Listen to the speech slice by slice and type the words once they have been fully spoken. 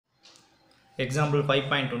Example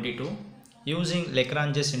 5.22 using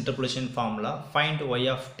Lagrange's interpolation formula find y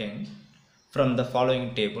of 10 from the following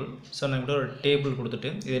table. So நமக்கு ஒரு table கொடுத்துட்டு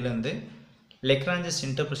இதில் இருந்து Lagrange's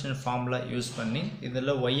interpolation formula யூஸ் பண்ணி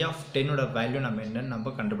இதில் y of 10 ஓட வேல்யூ நம்ம என்னன்னு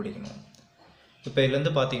நம்ம கண்டுபிடிக்கணும். இப்போ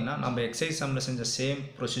இதிலேருந்து பார்த்தீங்கன்னா நம்ம எக்ஸசைஸ் சம்மில் செஞ்ச சேம்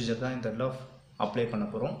ப்ரொசீஜர் தான் இந்த அப்ளை பண்ண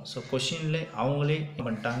போகிறோம். ஸோ கொஷின்லே அவங்களே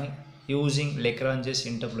பண்ணிட்டாங்க using Lagrange's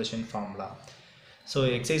interpolation formula. So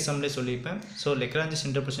exercise sum சொல்லிப்பேன். So Lagrange's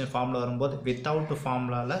interpolation formula வரும்போது வித்தவுட்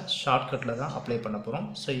ஃபார்முலாவில் ஷார்ட்கட்டில் தான் அப்ளை பண்ண போகிறோம்.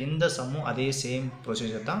 ஸோ இந்த சம்மும் அதே சேம்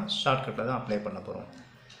ப்ரொசீஜர் தான் ஷார்ட்கட்டில் தான் அப்ளை பண்ண போகிறோம்.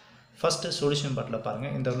 ஃபஸ்ட்டு சொல்யூஷன் பார்ட்டில்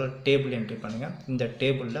பாருங்கள், இந்த உள்ள டேபிள் என்ட்ரி பண்ணுங்கள். இந்த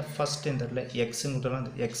டேபிளில் ஃபஸ்ட்டு இந்த இடத்துல எக்ஸுங்கிறதுலாம்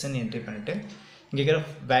அந்த எக்ஸ்ன்னு என்ட்ரி பண்ணிவிட்டு இங்கே இருக்கிற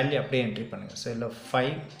வேல்யூ அப்படியே என்ட்ரி பண்ணுங்கள். ஸோ இதில்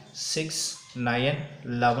 5, 6, 9,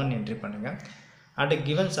 11 என்ட்ரி பண்ணுங்கள். அண்ட்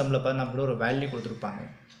கிவன் சம்மில் பார்த்து நம்மள ஒரு வேல்யூ கொடுத்துருப்பாங்க.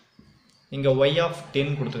 இங்கே y of 10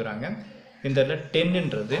 கொடுத்துக்கிறாங்க. இந்த இடத்துல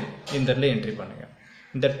 10ன்றது இந்த இடத்துல என்ட்ரி பண்ணுங்கள்.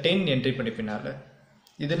 இந்த 10 என்ட்ரி பண்ணி பின்னால்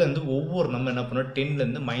இதுலேருந்து ஒவ்வொரு நம்ம என்ன பண்ணுறோம்,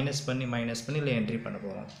 10லேருந்து மைனஸ் பண்ணி இல்லை என்ட்ரி பண்ண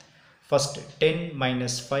போகிறோம். ஃபஸ்ட்டு 10 -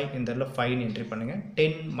 5 இந்த இடத்துல 5 என்ட்ரி பண்ணுங்கள்.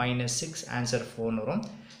 10 - 6 ஆன்சர் 4 வரும்.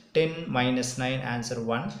 10 - 9 ஆன்சர்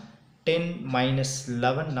 1. 10 -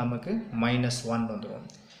 11 நமக்கு -1 வந்துடும்.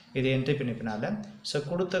 இது என்ட்ரி பண்ணி பின்னால் ஸோ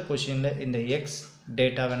கொடுத்த கொஷினில் இந்த எக்ஸ்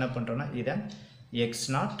டேட்டாவை என்ன பண்ணுறோன்னா இதை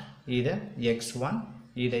x0, இதை x1,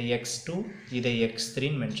 இதை x2, இதை x3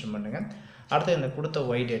 மென்ஷன் பண்ணுங்கள். அடுத்து இந்த கொடுத்த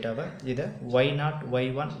y டேட்டாவை இதை y0,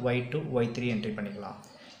 y1, y2, y3 entry பண்ணிக்கலாம்.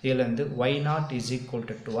 இதிலேருந்து y0 =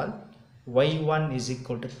 12, y1 =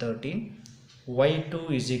 13, y2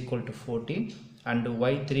 = 14 and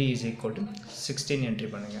y3 = 16 entry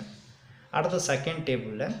பண்ணுங்கள். அடுத்த செகண்ட்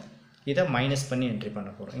டேபிளில் இதை மைனஸ் பண்ணி என்ட்ரி பண்ண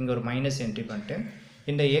போகிறோம். இங்கே ஒரு மைனஸ் என்ட்ரி பண்ணிட்டு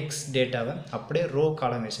இந்த எக்ஸ் டேட்டாவை அப்படியே ரோ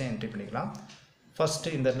காலம் வைஸாக என்ட்ரி பண்ணிக்கலாம்.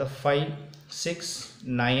 ஃபஸ்ட்டு இந்த இடத்துல 5, 6,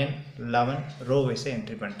 9, 11 ரோ வைஸாக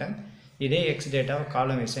என்ட்ரி பண்ணிட்டேன். இதே எக்ஸ் டேட்டாவை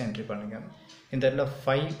காலம் வைஸாக என்ட்ரி பண்ணுங்கள். இந்த இடத்துல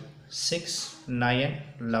 5, 6, 9,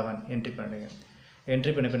 11 என்ட்ரி பண்ணுங்கள்.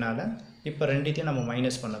 என்ட்ரி பண்ண பின்னால் இப்போ ரெண்டுத்தையும் நம்ம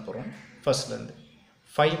மைனஸ் பண்ண போகிறோம். ஃபஸ்ட்லேருந்து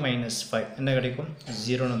 5 - 5 என்ன கிடைக்கும்,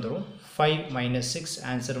 0ன்னு வந்துடும். 5 - 6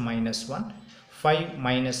 ஆன்சர் -1, 5 -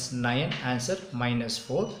 9 ஆன்சர்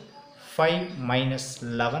 -4, 5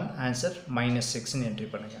 - 11 ஆன்சர் -6ன்னு என்ட்ரி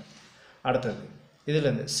பண்ணுங்கள். அடுத்தது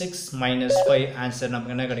இதிலேருந்து 6 - 5 ஆன்சர்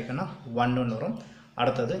நமக்கு என்ன கிடைக்குன்னா 1ன்னு வரும்.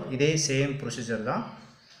 அடுத்தது இதே சேம் ப்ரொசீஜர் தான்.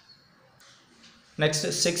 நெக்ஸ்ட்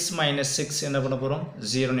 6 - 6 என்ன பண்ண போகிறோம்,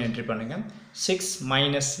 0ன்னு என்ட்ரி பண்ணுங்கள். 6 -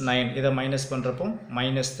 9 இதை மைனஸ் பண்ணுறப்போ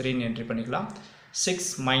 -3ன்னு என்ட்ரி பண்ணிக்கலாம். 6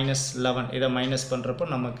 - 11 இதை மைனஸ் பண்ணுறப்போ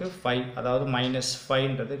நமக்கு 5, அதாவது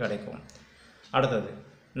 -5ன்றது கிடைக்கும். அடுத்தது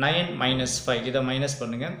 9 - 5 இதை மைனஸ்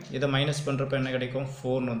பண்ணுங்கள். இதை மைனஸ் பண்ணுறப்போ என்ன கிடைக்கும்,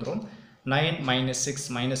 4ன்னு வந்துடும். 9 - 6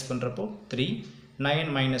 மைனஸ் பண்ணுறப்போ 3, 9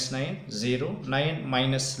 - 9 0, 9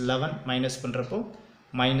 - 11 மைனஸ் பண்ணுறப்போ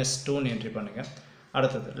 -2ன்னு என்ட்ரி பண்ணுங்கள்.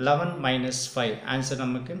 அடுத்தது 11 - 5 ஆன்சர்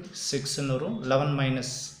நமக்கு 6ன்னு வரும். 11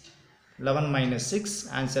 - 6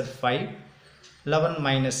 ஆன்சர் 5, 11 -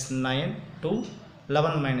 9 2,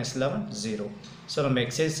 11 - 11 0. ஸோ நம்ம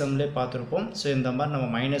எக்ஸசைஸ் சம்மிலே பார்த்துருப்போம். ஸோ இந்த மாதிரி நம்ம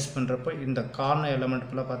மைனஸ் பண்ணுறப்போ இந்த கார்னர் எலமெண்ட்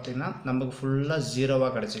ஃபுல்லாக பார்த்திங்கன்னா நமக்கு ஃபுல்லாக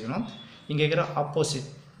 0வாக கிடச்சிக்கணும். இங்கே இருக்கிற ஆப்போசிட்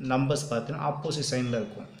நம்பர்ஸ் பார்த்தீங்கன்னா ஆப்போசிட் சைனில்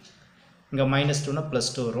இருக்கும். இங்கே -2னா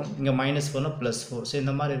 +2 வரும், இங்கே -4னா +4. ஸோ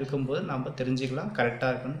இந்த மாதிரி இருக்கும்போது நம்ம தெரிஞ்சிக்கலாம்,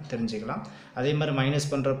 கரெக்டாக இருக்குன்னு தெரிஞ்சிக்கலாம். அதே மாதிரி மைனஸ்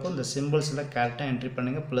பண்ணுறப்போ இந்த சிம்பிள்ஸில் கரெக்டாக என்ட்ரி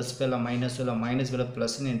பண்ணுங்கள். ப்ளஸ் வேலை மைனஸ் வேலை மைனஸ் வேலை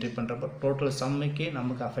ப்ளஸ்ன்னு என்ட்ரி பண்ணுறப்போ டோட்டல் சம்முக்கே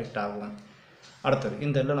நமக்கு அஃபெக்ட் ஆகும். அடுத்தது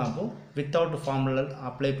இந்த இதில் நம்ம வித்தவுட் ஃபார்முலா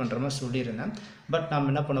அப்ளை பண்ணுற மாதிரி சொல்லியிருந்தேன். பட் நம்ம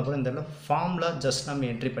என்ன பண்ண போகிறோம், இந்த இதில் ஃபார்முலா ஜஸ்ட் நம்ம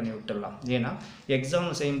என்ட்ரி பண்ணி விட்டுடலாம். ஏன்னா எக்ஸாம்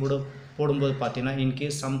போடும்போது பார்த்தீங்கன்னா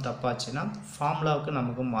இன்கேஸ் சம் தப்பாச்சுன்னா ஃபார்முலாவுக்கு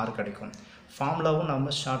நமக்கு மார்க் கிடைக்கும். ஃபார்முலாவும்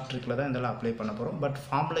நம்ம ஷார்ட் ட்ரிக்கில் தான் இதெல்லாம் அப்ளை பண்ண போகிறோம். பட்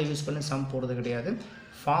ஃபார்முலா யூஸ் பண்ணி சம் போடுறது கிடையாது.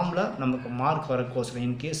 ஃபார்முலா நமக்கு மார்க் வரக்கோசரம்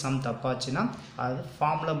இன்கேஸ் சம் தப்பாச்சுன்னா அது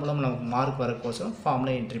ஃபார்முலா மூலம் நமக்கு மார்க் வரக்கோசரம்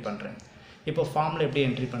ஃபார்முலா என்ட்ரி பண்ணுறேன். இப்போ ஃபார்முலா எப்படி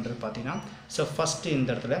என்ட்ரி பண்ணுறது பார்த்தீங்கன்னா, ஸோ ஃபஸ்ட்டு இந்த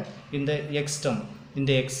இடத்துல இந்த எக்ஸ் டேர்ம்,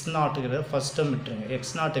 இந்த x0ங்கிற ஃபஸ்ட் டேர்ம் விட்டுருங்க.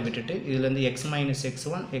 x0 விட்டுட்டு இதுலேருந்து x -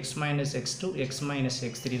 x1, x - x2, x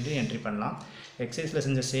 - x3 entry பண்ணலாம். எக்ஸசைஸில்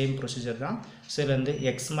செஞ்ச சேம் ப்ரொசீஜர் தான். ஸோ இதுலேருந்து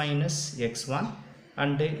x - x1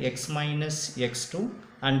 and x - x2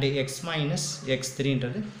 and x -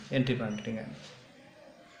 x3ன்றது entry பண்ணிட்டுங்க.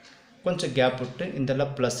 கொஞ்சம் கேப் விட்டு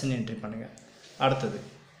இதெல்லாம் ப்ளஸ்ன்னு என்ட்ரி பண்ணுங்கள். அடுத்தது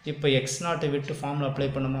இப்போ x0 விட்டு ஃபார்முலா அப்ளை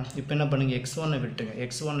பண்ணுமா, இப்போ என்ன பண்ணுங்கள், x1 விட்டுங்க.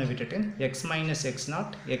 x1 விட்டுட்டு x - x0,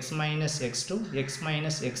 x - x2, x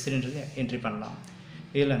 - x3ன்றது entry பண்ணலாம்.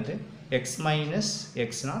 இதுலேருந்து x -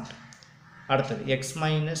 x0, அடுத்தது x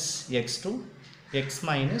 - x2, x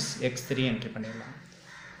 - x3 entry பண்ணிடலாம்.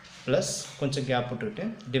 ப்ளஸ் கொஞ்சம் கேப் விட்டுக்கிட்டு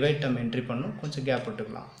டிவைட் டேர்ம் என்ட்ரி பண்ணணும், கொஞ்சம் கேப்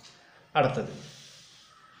விட்டுக்கலாம். அடுத்தது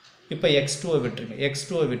இப்போ x2 விட்டுருங்க.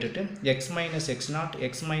 x2 விட்டுட்டு x - x0, x -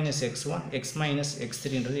 x1, x -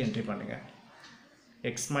 x3ன்றது entry பண்ணுங்கள்.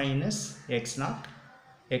 x minus x naught,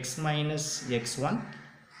 x minus x1,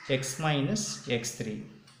 x minus x3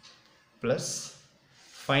 plus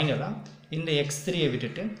finally இந்த x3 ஐ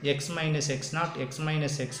விட்டுட்டு x minus x0, x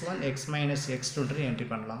minus x1, x minus x2 entry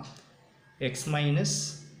பண்ணலாம். x minus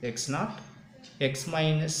x0, x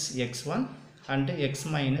minus x1 and x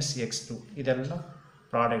minus x2 இதெல்லாம்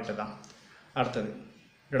product தான். அடுத்தது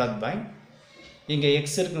divide by இங்கே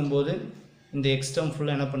x இருக்கும்போது இந்த x term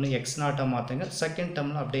ஃபுல்லாக என்ன பண்ணு x0 மாற்றுங்க. செகண்ட்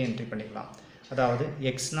டேர்மில் அப்படியே என்ட்ரி பண்ணிக்கலாம். அதாவது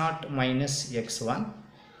x0 minus x1,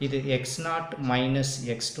 இது x0 minus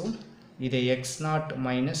x2, இது x0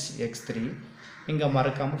 minus x3. இங்கே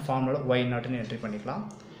மறக்காமல் ஃபார்முலா y0ன்னு என்ட்ரி பண்ணிக்கலாம்.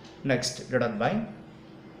 நெக்ஸ்ட் டிவைட் பை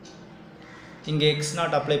இங்கே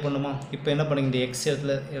x0 அப்ளை பண்ணுமா. இப்போ என்ன பண்ணுங்க இந்த x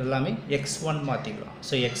இடத்துல எல்லாமே x1 மாற்றிக்கலாம்.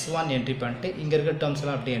 ஸோ x1 என்ட்ரி பண்ணிட்டு இங்கே இருக்க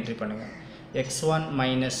டேர்ம்ஸ்லாம் அப்படியே என்ட்ரி பண்ணுங்கள். x1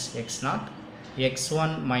 minus x0,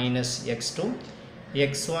 x1 minus x2,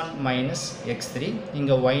 x1 minus x3.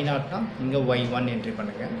 இங்கே y0னா இங்கே y1 என்ட்ரி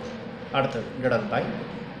பண்ணுங்கள். அடுத்தது டிவைட் பை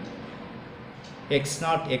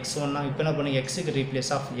x0 x1 இப்போ என்ன பண்ணுங்க xக்கு ரீப்ளேஸ்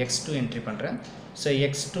ஆஃப் x2 என்ட்ரி பண்ணுறேன். ஸோ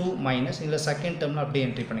x2 மைனஸ் இதில் செகண்ட் டேர்மில் அப்படியே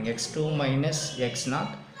என்ட்ரி பண்ணுங்கள். x2 மைனஸ் x0,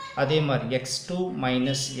 அதே மாதிரி x2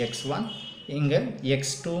 மைனஸ் x1, இங்கே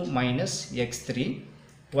x2 minus x3,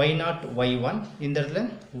 y0 y1, இந்த இடத்துல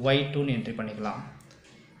y2ன்னு என்ட்ரி பண்ணிக்கலாம்.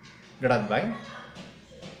 டிவைட் பை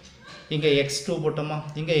இங்கே x2 போட்டோமா,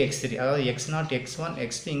 இங்கே x3, அதாவது x0 x1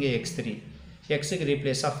 x2, இங்கே x3. xக்கு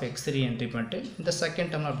replace of x3 entry பண்ணிட்டு இந்த செகண்ட்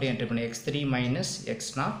டேர்மில் அப்படியே என்ட்ரி பண்ணி x3 minus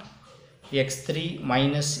x0, x3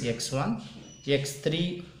 minus x1, x3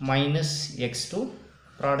 minus x2,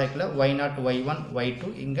 ப்ராடக்டில் y0 y1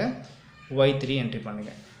 y2, இங்கே y3 என்ட்ரி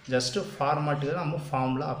பண்ணுங்கள். ஜஸ்ட்டு ஃபார்மாட்டுக்கு தான் நம்ம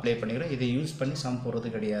ஃபார்முலா அப்ளை பண்ணிக்கிறோம். இதை யூஸ் பண்ணி சம் போகிறது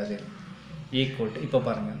கிடையாது. ஈக்குவல் டு இப்போ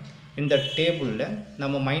பாருங்கள் இந்த டேபிளில்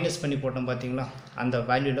நம்ம மைனஸ் பண்ணி போட்டோம் பார்த்தீங்களா, அந்த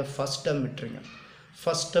வேல்யூவில் ஃபஸ்ட் டேர்ம் விட்டுருங்க.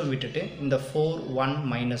 ஃபஸ்ட் டேர்ம் விட்டுட்டு இந்த 4 1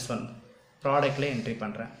 மைனஸ் 1 ப்ராடக்டில் என்ட்ரி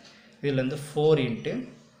பண்ணுறேன். இதிலேருந்து 4 இன்ட்டு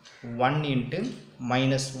 1 இன்ட்டு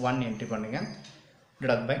மைனஸ் 1 என்ட்ரி பண்ணுங்கள்.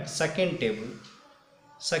 டிவைட் பை செகண்ட்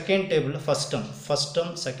டேபிளில் first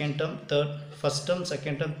term second term third, first term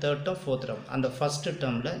second term third term fourth term. அந்த ஃபஸ்ட்டு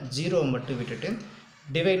டேர்மில் 0 மட்டும் விட்டுட்டு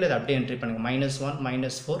டிவைடில் அதை அப்படியே என்ட்ரி பண்ணுங்கள். -1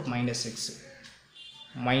 -4 -6,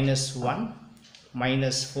 -1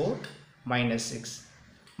 -4 -6,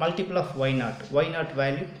 மல்டிபிள் ஆஃப் y0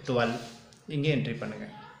 வேல்யூ 12 இங்கே என்ட்ரி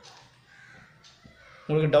பண்ணுங்கள்.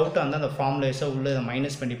 உங்களுக்கு டவுட்டாக இருந்தால் அந்த ஃபார்முலேஸாக உள்ளே இதை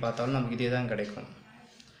மைனஸ் பண்ணி பார்த்தாலும் நமக்கு இதே தான் கிடைக்கும்.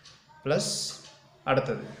 ப்ளஸ்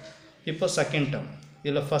அடுத்தது இப்போ செகண்ட் டேர்ம்,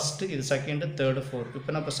 இதில் ஃபஸ்ட்டு இது செகண்டு தேர்டு 4.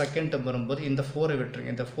 இப்போ நம்ம செகண்ட் டேர்ம் வரும்போது இந்த 4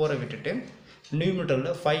 விட்டுருங்க. இந்த 4 விட்டுட்டு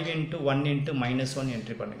நியூமரேட்டரில் 5 இன்ட்டு 1 இன்ட்டு -1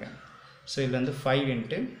 என்ட்ரி பண்ணுங்கள். ஸோ இதுலேருந்து 5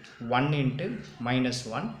 இன்ட்டு 1 இன்ட்டு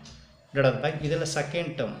 -1 டிவைட் பை இதில்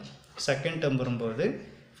செகண்ட் டேர்ம் வரும்போது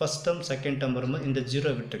ஃபஸ்ட் டேர்ம் செகண்ட் டேர்ம் வரும்போது இந்த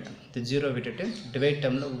 0 விட்டுருங்க. இந்த 0 விட்டுட்டு டிவைட்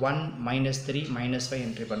டேர்மில் 1 -3 -5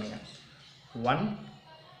 என்ட்ரி பண்ணுங்கள். 1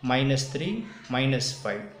 -3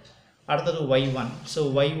 -5. அடுத்தது y1. ஸோ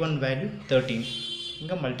y1 வேல்யூ 13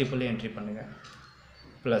 இங்கே மல்டிபிள் என்ட்ரி பண்ணுங்கள்.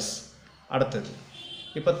 ப்ளஸ் அடுத்தது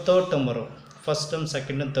இப்போ தேர்ட் டேர்ம் வரும். First term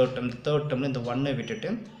second term third term. இந்த தேர்ட் டேர்மில் இந்த 1 விட்டுட்டு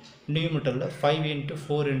நியூமரேட்டரில் 5 இன்ட்டு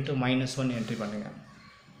 4 இன்ட்டு -1 என்ட்ரி பண்ணுங்கள்.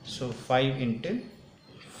 So 5 into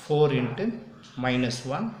 4 into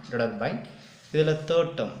 -1 divide by இதில்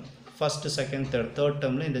third term first second third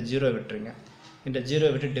டேர்மில் இந்த 0 விட்டுருங்க. இந்த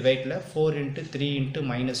 0 விட்டு டிவைட்டில் 4 இன்ட்டு 3 இன்ட்டு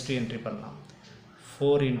 -2 என்ட்ரி பண்ணலாம்.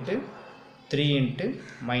 4 இன்ட்டு 3 இன்ட்டு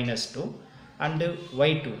 -2 அண்டு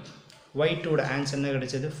y2வோட ஆன்சர் என்ன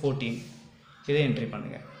கிடைச்சது 14. இதை என்ட்ரி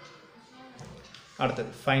பண்ணுங்கள்.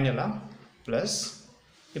 அடுத்தது ஃபைனலாக ப்ளஸ்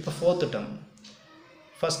இப்போ fourth term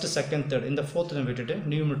first second third இந்த ஃபோர்த் டேர்ம் விட்டுட்டு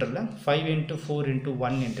நியூமரேட்டரில் 5 இன்ட்டு 4 இன்ட்டு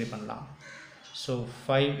 1 என்ட்ரி பண்ணலாம். ஸோ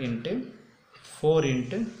 5 இன்ட்டு 4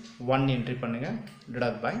 இன்ட்டு 1 என்ட்ரி பண்ணுங்கள்.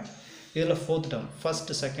 டிவைட் பை இதில் fourth term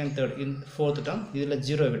first second third இந்த ஃபோர்த் டேர்ம் இதில்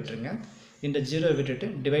 0 விட்டுருங்க. இந்த 0 விட்டுட்டு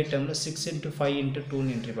டிவைட் டேர்மில் 6 இன்ட்டு 5 இன்ட்டு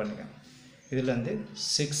 2 என்ட்ரி பண்ணுங்கள். இதிலேருந்து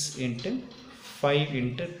 6 இன்ட்டு 5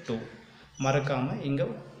 இன்ட்டு 2 மறக்காமல் இங்கே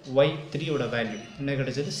y3யோட வேல்யூ என்ன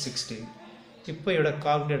கிடைச்சது 16. இப்போ இதோட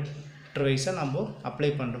கால்குலேட்டர் வைஸாக நம்ம அப்ளை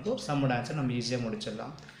பண்ணுறப்போ சம்மோட ஆன்சர் நம்ம ஈஸியாக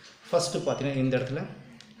முடிச்சிடலாம். ஃபஸ்ட்டு பார்த்தீங்கன்னா இந்த இடத்துல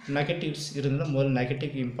நெகட்டிவ்ஸ் இருந்தால் முதல்ல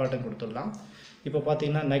நெகட்டிவ் இம்பார்ட்டன்ட் கொடுத்துடலாம். இப்போ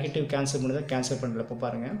பார்த்தீங்கன்னா நெகட்டிவ் கேன்சல் பண்ணி கேன்சல் பண்ணல. இப்போ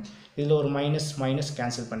பாருங்கள் இதில் ஒரு மைனஸ்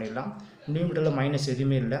கேன்சல் பண்ணிடலாம். நியூமரேட்டரில் மைனஸ்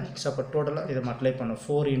எதுவுமே இல்லை. ஸோ அப்போ டோட்டலாக இதை மல்டிப்ளை பண்ணோம்.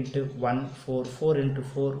 4 இன்ட்டு 1 4 இன்ட்டு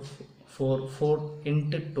 4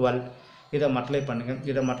 இன்ட்டு 12 இதை மல்டிப்ளை பண்ணுங்கள்.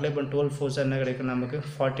 இதை மல்டிப்ளை பண்ணி 12 4 என்ன கிடைக்கும் நமக்கு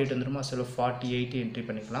 48 வந்துருமா. ஸோ 48 என்ட்ரி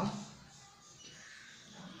பண்ணிக்கலாம்.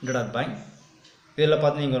 டிவைட் பை இதில்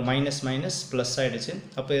பார்த்து நீங்கள் ஒரு மைனஸ் ப்ளஸ் ஆகிடுச்சு.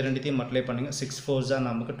 அப்போ இது ரெண்டுத்தையும் மல்டிப்ளை பண்ணுங்கள். 6 4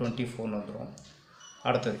 நமக்கு 24 வந்துடும்.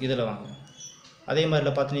 அடுத்தது இதில் வாங்க அதே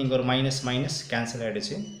மாதிரில பார்த்தீங்கன்னா இங்கே ஒரு மைனஸ் மைனஸ் கேன்சல்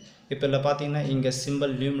ஆகிடுச்சு. இப்போ இதில் பார்த்தீங்கன்னா இங்கே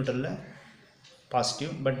சிம்பிள் நியூமரேட்டரில்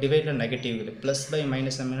பாசிட்டிவ் பட் டிவைடில் நெகட்டிவ் இருக்குது. ப்ளஸ் பை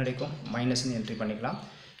மைனஸ் நம்ம என்ன கிடைக்கும் மைனஸ்னு என்ட்ரி பண்ணிக்கலாம்.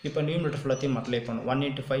 இப்போ நியூமரேட்டர் ஃபுல்லாத்தையும் மல்டிப்ளை பண்ணும். 1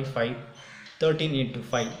 × 5 5, 13 ×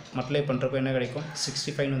 5 மல்டிப்ளை பண்ணுறப்போ என்ன கிடைக்கும்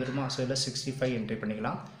 65 வந்துடுமா. ஸோ இதில் 65 என்ட்ரி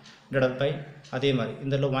பண்ணிக்கலாம். டிவைட் பை அதே மாதிரி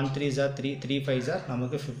இந்த 1 3s are 3, 3 5s are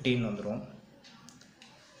நமக்கு 15 வந்துடும்.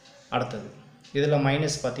 அடுத்தது இதில்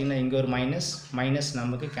மைனஸ் பார்த்திங்கன்னா இங்கே ஒரு மைனஸ்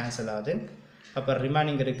நமக்கு கேன்சல் ஆகுது. அப்போ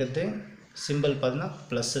ரிமைனிங் இருக்கிறது சிம்பிள் பார்த்தீங்கன்னா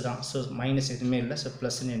ப்ளஸ்ஸு தான். ஸோ மைனஸ் எதுவுமே இல்லை. ஸோ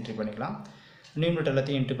ப்ளஸ்ன்னு என்ட்ரி பண்ணிக்கலாம். நியூமரேட்டர்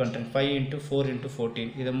எல்லாத்தையும் என்ட்ரி பண்ணுறேன். 5 × 4 × 14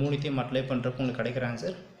 இதை மூணுத்தையும் மல்டிப்ளை பண்ணுறப்போ உங்களுக்கு கிடைக்கிற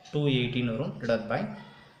ஆன்சர் 218 வரும். டிவைட் பை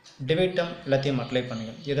டிவைட் டேர்ம் எல்லாத்தையும் மல்டிப்ளை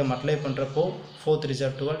பண்ணுங்கள். இதை மல்டிப்ளை பண்ணுறப்போ 4 3s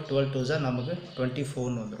are 12, 12 2s are நமக்கு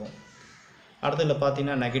 24 வந்துடும். அடுத்ததில்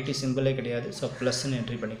பார்த்தீங்கன்னா நெகட்டிவ் சிம்பிளே கிடையாது. ஸோ ப்ளஸ்ன்னு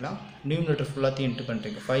என்ட்ரி பண்ணிக்கலாம். நியூமரேட்டர் ஃபுல்லாத்தையும் என்ட்ரி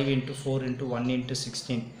பண்ணுறீங்க. 5 × 4 × 1 ×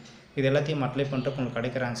 16 இது எல்லாத்தையும் மல்டிப்ளை பண்ணுறப்போ உங்களுக்கு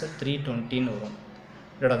கிடைக்கிற ஆன்சர் 320 வரும்.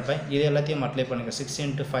 டிவைட் பை இது எல்லாத்தையும் மல்டிப்ளை பண்ணுங்கள். 6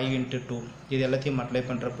 × 5 × 2 இது எல்லாத்தையும் மல்டிப்ளை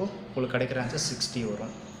பண்ணுறப்போ உங்களுக்கு கிடைக்கிற ஆன்சர் 60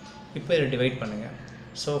 வரும். இப்போ இதை டிவைட் பண்ணுங்கள்.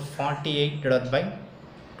 ஸோ 48 டிவைட் பை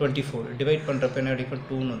 24 டிவைட் பண்ணுறப்போ என்ன கிடைக்கும்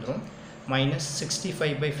 2ன்னு வந்துடும். மைனஸ்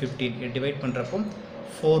 65/15 இது டிவைட் பண்ணுறப்போ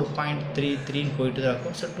 4.33ன்னு போயிட்டு தான்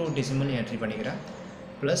இருக்கும். ஸோ 2 டெசிமல் என்ட்ரி பண்ணிக்கிறேன்.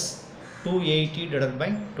 ப்ளஸ் 280 டிவைட் பை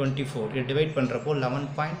 24 இது டிவைட் பண்ணுறப்போ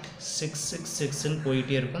 11.666ன்னு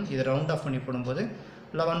போயிட்டே இருக்கும். இதை ரவுண்ட் ஆஃப் பண்ணி போடும்போது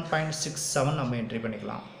 11.67 நம்ம என்ட்ரி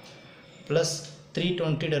பண்ணிக்கலாம். ப்ளஸ்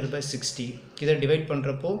 320 டிவைட் பை 60 இதை டிவைட்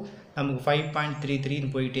பண்ணுறப்போ நமக்கு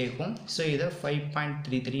 5.33ன்னு போயிட்டே இருக்கும். ஸோ இதை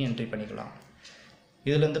 5.33 என்ட்ரி பண்ணிக்கலாம்.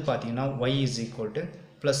 இதுலேருந்து பார்த்தீங்கன்னா y =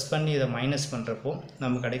 ப்ளஸ் பண்ணி இதை மைனஸ் பண்ணுறப்போ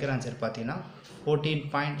நமக்கு கிடைக்கிற ஆன்சர் பார்த்தீங்கன்னா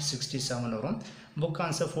 14.67 வரும். புக்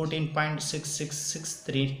ஆன்சர்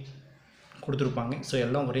 14.6663 கொடுத்துருப்பாங்க. ஸோ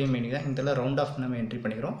எல்லாம் ஒரே மீனிங் தான். இதெல்லாம் ரவுண்ட் ஆஃப் நம்ம என்ட்ரி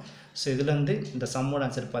பண்ணிக்கிறோம். ஸோ இதுலேருந்து இந்த சம்மோட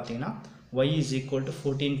ஆன்சர் பார்த்தீங்கன்னா y =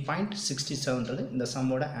 14.67ன்றது இந்த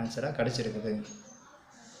சம்மோட ஆன்சராக கிடச்சிருக்குது.